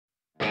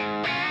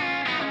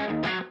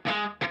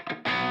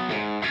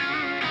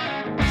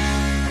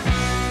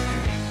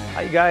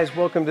Hi guys,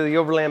 welcome to the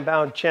Overland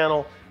Bound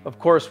channel. Of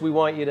course, we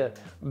want you to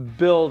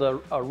build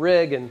a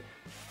rig and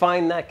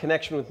find that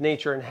connection with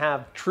nature and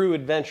have true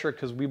adventure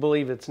because we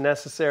believe it's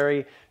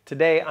necessary.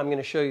 Today, I'm going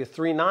to show you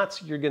 3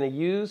 knots you're going to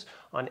use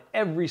on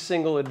every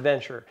single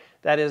adventure.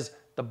 That is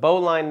the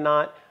bowline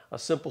knot, a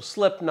simple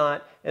slip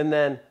knot, and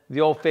then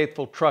the old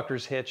faithful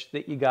trucker's hitch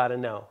that you got to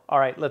know. All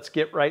right, let's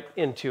get right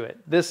into it.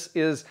 This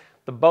is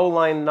the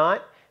bowline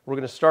knot. We're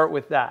going to start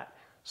with that.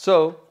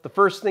 So the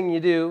first thing you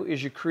do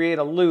is you create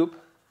a loop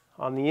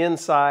on the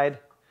inside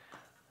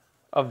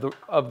of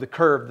the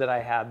curve that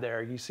I had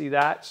there. You see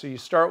that? So you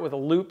start with a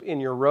loop in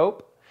your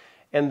rope,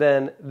 and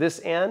then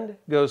this end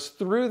goes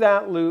through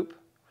that loop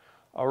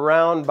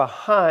around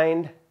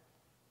behind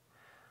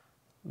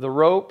the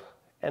rope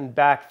and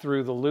back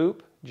through the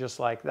loop, just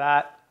like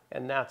that.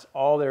 And that's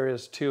all there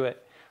is to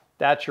it.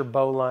 That's your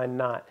bowline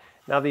knot.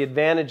 Now the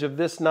advantage of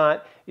this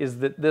knot is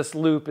that this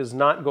loop is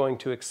not going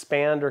to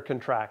expand or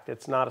contract.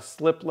 It's not a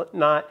slip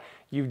knot.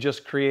 You've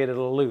just created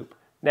a loop.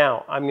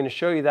 Now, I'm going to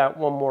show you that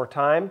one more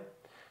time.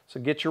 So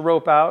get your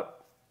rope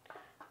out,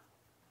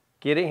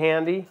 get it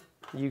handy,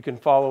 you can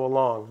follow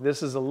along.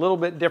 This is a little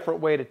bit different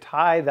way to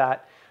tie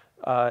that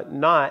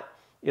knot.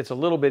 It's a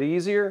little bit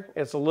easier,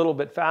 it's a little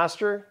bit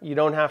faster. You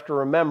don't have to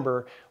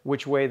remember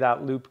which way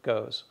that loop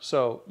goes.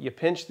 So you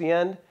pinch the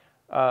end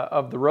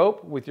of the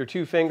rope with your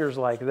 2 fingers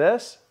like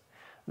this.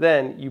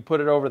 Then you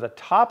put it over the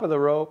top of the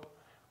rope,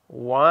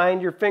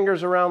 wind your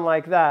fingers around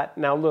like that.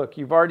 Now look,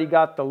 you've already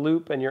got the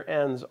loop and your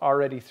ends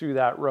already through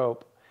that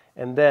rope.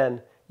 And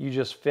then you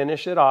just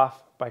finish it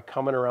off by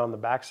coming around the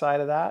back side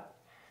of that.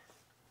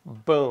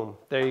 Boom,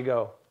 there you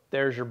go.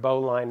 There's your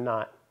bowline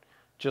knot,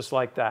 just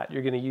like that.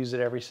 You're going to use it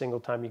every single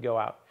time you go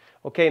out.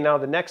 Okay, now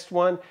the next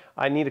one,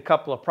 I need a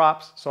couple of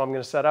props, so I'm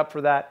going to set up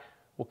for that.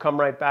 We'll come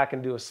right back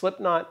and do a slip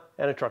knot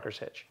and a trucker's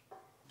hitch.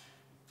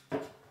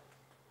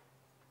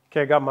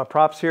 Okay, I got my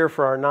props here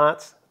for our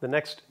knots. The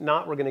next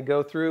knot we're going to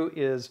go through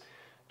is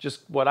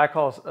just what I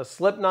call a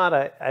slip knot.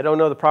 I don't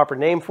know the proper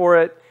name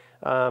for it.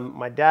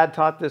 My dad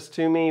taught this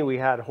to me. We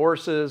had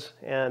horses,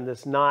 and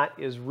this knot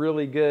is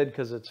really good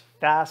because it's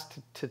fast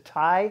to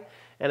tie,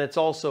 and it's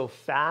also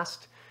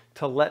fast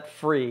to let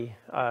free,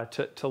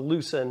 to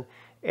loosen,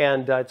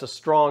 and it's a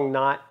strong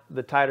knot.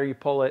 The tighter you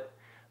pull it,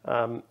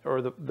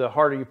 or the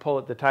harder you pull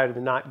it, the tighter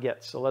the knot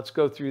gets. So let's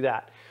go through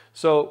that.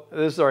 So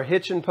this is our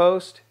hitch and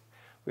post.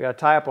 We got to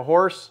tie up a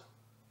horse.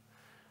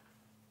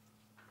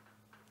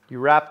 You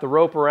wrap the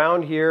rope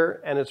around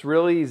here, and it's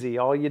real easy.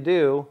 All you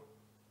do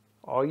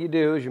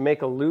is you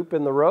make a loop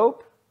in the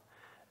rope,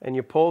 and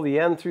you pull the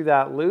end through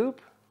that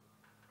loop,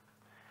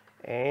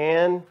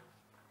 and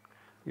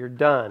you're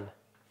done.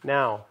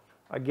 Now,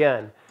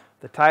 again,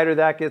 the tighter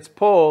that gets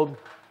pulled,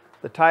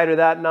 the tighter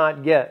that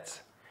knot gets.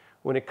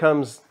 When it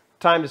comes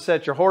time to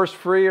set your horse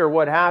free or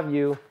what have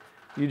you,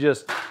 you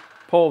just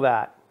pull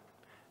that,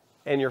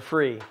 and you're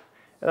free.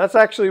 And that's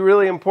actually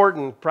really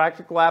important,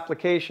 practical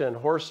application.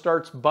 Horse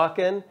starts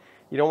bucking.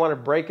 You don't want to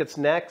break its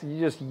neck. You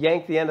just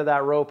yank the end of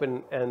that rope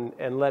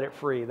and let it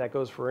free. That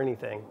goes for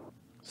anything.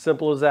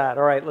 Simple as that.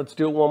 All right, let's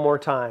do it one more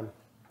time.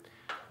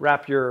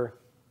 Wrap your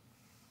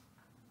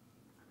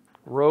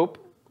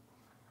rope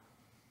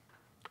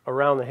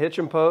around the hitch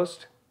and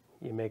post.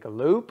 You make a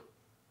loop.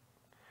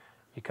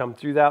 You come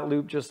through that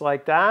loop just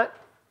like that.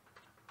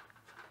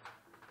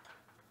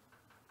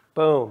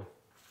 Boom.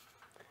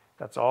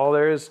 That's all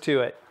there is to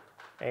it.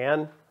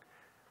 And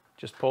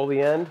just pull the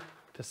end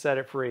to set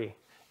it free.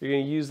 You're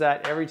going to use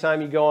that every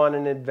time you go on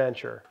an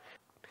adventure.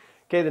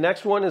 Okay, the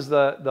next one is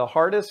the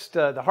hardest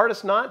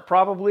knot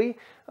probably,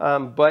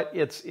 but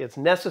it's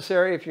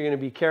necessary if you're going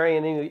to be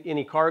carrying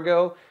any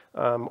cargo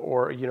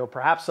or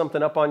perhaps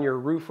something up on your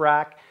roof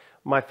rack.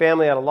 My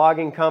family had a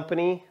logging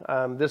company.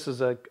 This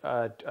is a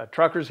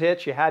trucker's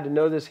hitch. You had to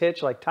know this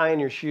hitch like tying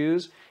your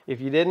shoes.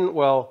 If you didn't,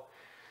 well,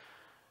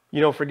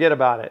 forget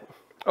about it.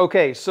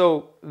 Okay,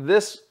 so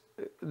this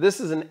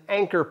is an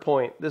anchor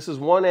point. This is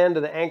one end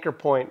of the anchor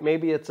point.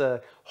 Maybe it's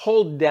a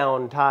hold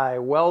down tie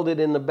welded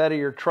in the bed of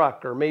your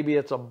truck, or maybe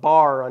it's a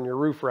bar on your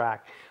roof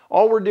rack.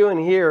 All we're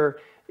doing here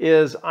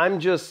is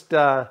I'm just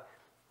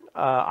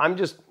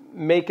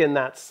making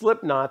that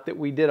slip knot that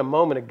we did a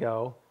moment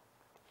ago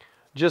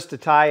just to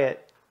tie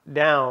it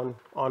down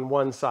on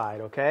one side,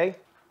 okay?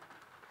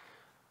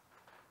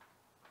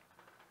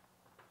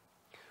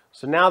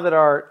 So now that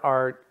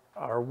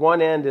our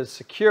one end is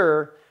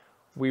secure,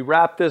 we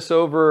wrap this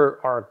over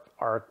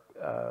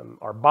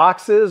our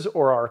boxes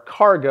or our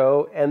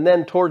cargo, and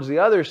then towards the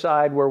other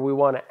side where we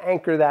want to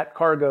anchor that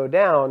cargo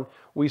down,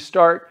 we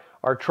start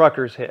our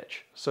trucker's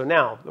hitch. So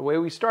now, the way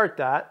we start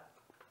that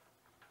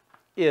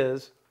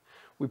is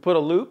we put a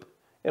loop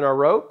in our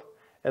rope,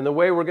 and the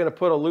way we're going to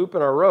put a loop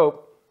in our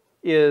rope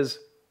is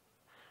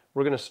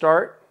we're going to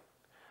start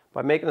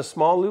by making a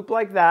small loop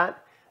like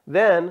that,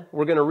 then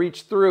we're going to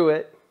reach through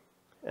it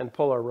and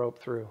pull our rope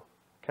through,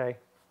 okay?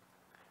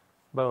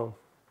 Boom.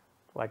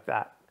 Like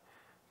that.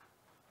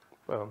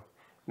 Boom.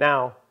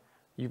 Now,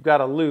 you've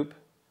got a loop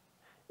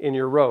in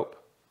your rope.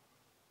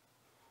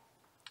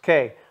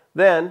 Okay,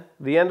 then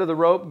the end of the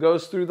rope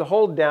goes through the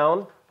hold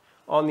down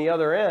on the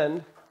other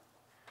end,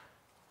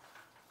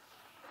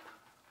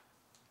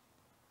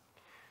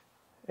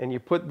 and you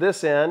put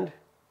this end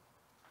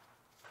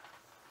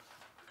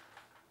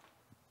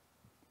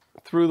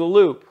through the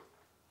loop.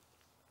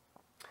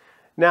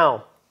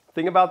 Now,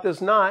 thing about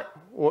this knot,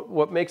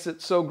 what makes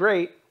it so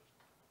great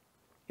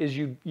is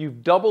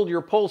you've doubled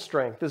your pull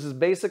strength. This is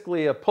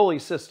basically a pulley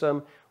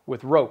system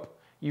with rope.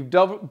 You've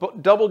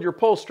doubled your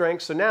pull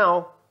strength, so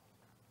now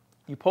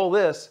you pull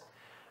this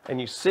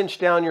and you cinch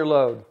down your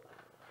load.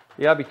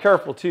 You gotta be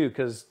careful too,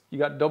 because you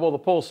got double the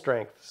pull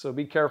strength, so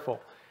be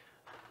careful.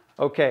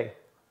 Okay,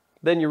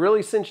 then you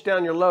really cinch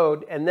down your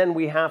load, and then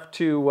we have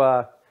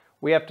to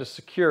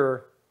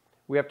secure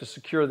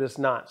this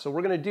knot. So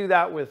we're gonna do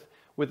that with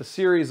a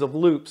series of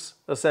loops,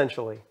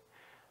 essentially.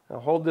 Now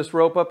hold this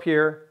rope up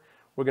here.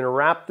 We're gonna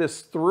wrap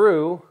this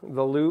through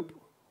the loop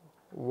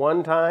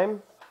one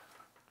time,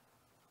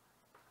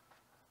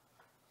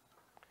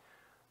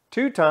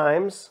 2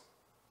 times,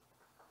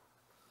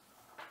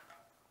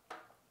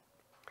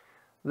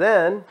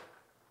 then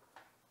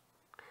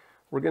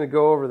we're going to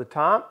go over the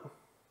top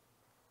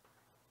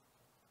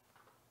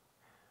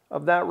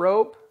of that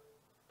rope,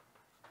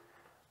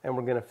 and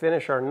we're going to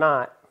finish our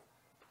knot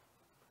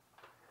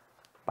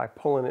by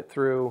pulling it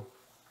through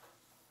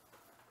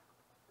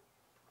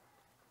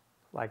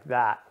like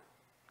that.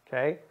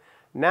 Okay?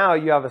 Now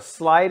you have a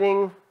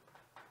sliding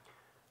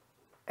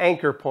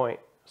anchor point.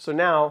 So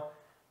now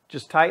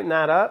just tighten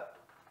that up,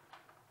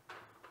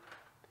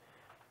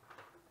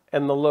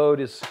 and the load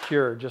is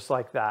secure just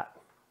like that.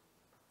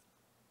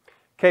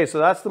 Okay, so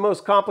that's the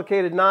most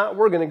complicated knot.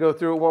 We're going to go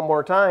through it one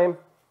more time.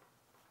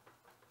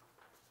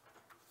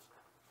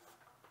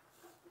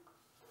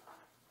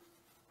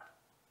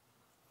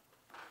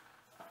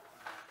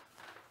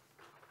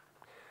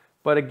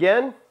 But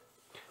again,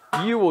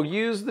 you will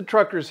use the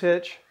trucker's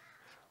hitch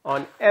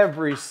on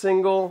every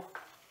single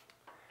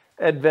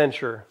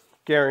adventure,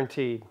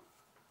 guaranteed.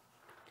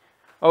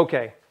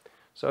 Okay,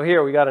 so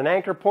here we got an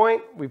anchor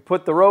point. We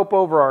put the rope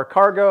over our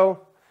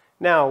cargo.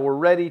 Now we're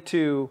ready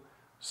to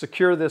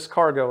secure this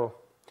cargo.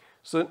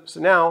 So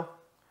now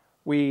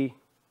we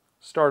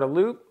start a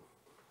loop,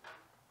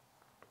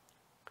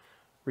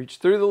 reach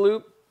through the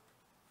loop,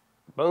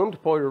 boom, to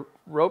pull your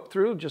rope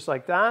through just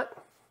like that.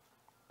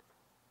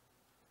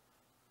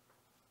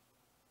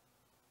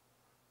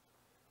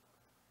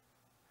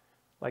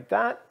 Like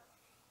that.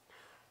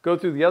 Go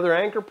through the other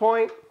anchor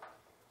point.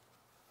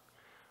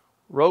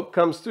 Rope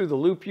comes through the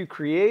loop you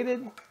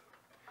created,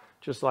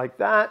 just like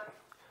that.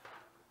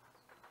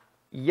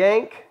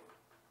 Yank,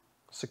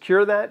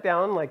 secure that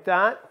down like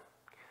that.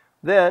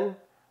 Then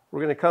we're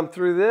going to come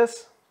through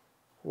this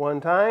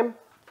one time,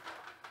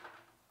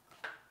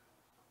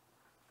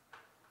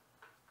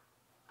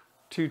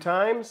 2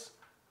 times,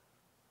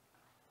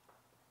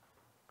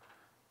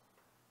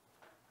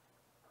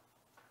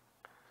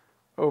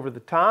 over the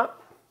top,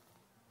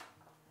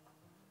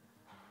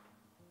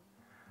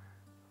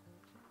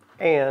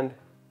 and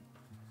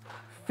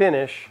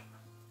finish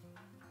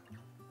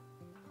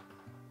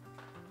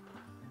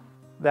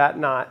that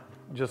knot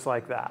just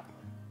like that.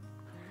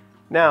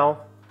 Now,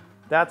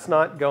 that's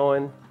not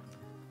going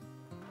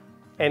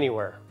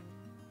anywhere.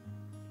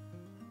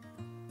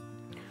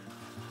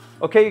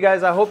 Okay, you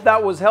guys, I hope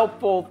that was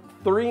helpful.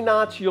 3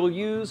 knots you'll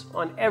use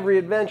on every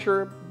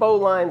adventure: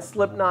 bowline,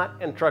 slip knot,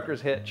 and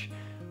trucker's hitch.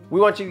 We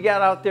want you to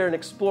get out there and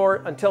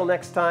explore. Until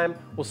next time,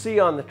 we'll see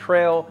you on the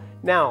trail.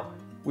 Now,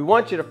 we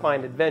want you to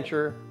find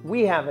adventure.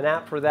 We have an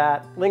app for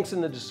that. Links in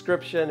the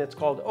description. It's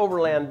called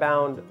Overland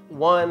Bound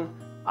 1,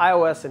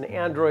 iOS and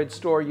Android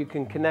store. You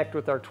can connect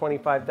with our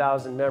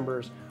 25,000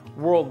 members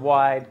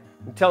worldwide.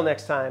 Until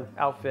next time,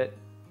 outfit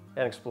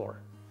and explore.